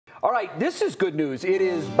All right, this is good news. It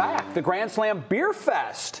is back. The Grand Slam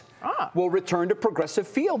Beerfest will return to Progressive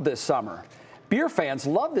Field this summer. Beer fans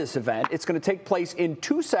love this event. It's going to take place in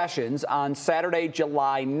 2 sessions on Saturday,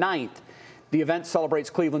 July 9th. The event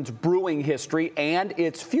celebrates Cleveland's brewing history and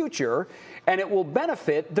its future, and it will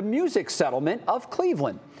benefit the music settlement of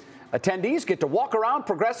Cleveland. Attendees get to walk around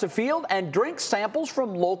Progressive Field and drink samples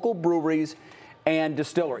from local breweries and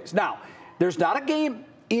distilleries. Now, there's not a game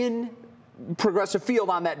in Progressive Field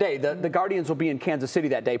on that day. The Guardians will be in Kansas City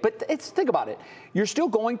that day. But think about it. You're still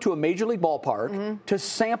going to a Major League ballpark to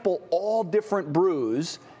sample all different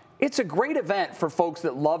brews. It's a great event for folks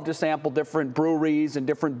that love to sample different breweries and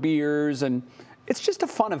different beers, and it's just a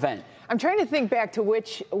fun event. I'm trying to think back to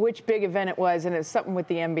which big event it was, and it's something with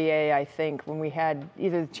the NBA, I think, when we had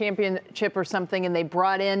either the championship or something, and they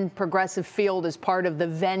brought in Progressive Field as part of the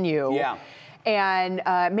venue. Yeah. And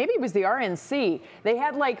maybe it was the RNC. They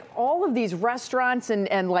had like all of these restaurants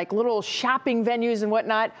and like little shopping venues and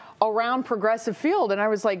whatnot around Progressive Field. And I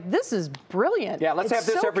was like, this is brilliant. Yeah, let's have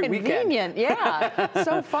this every weekend. Yeah,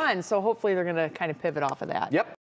 so fun. So hopefully they're going to kind of pivot off of that. Yep.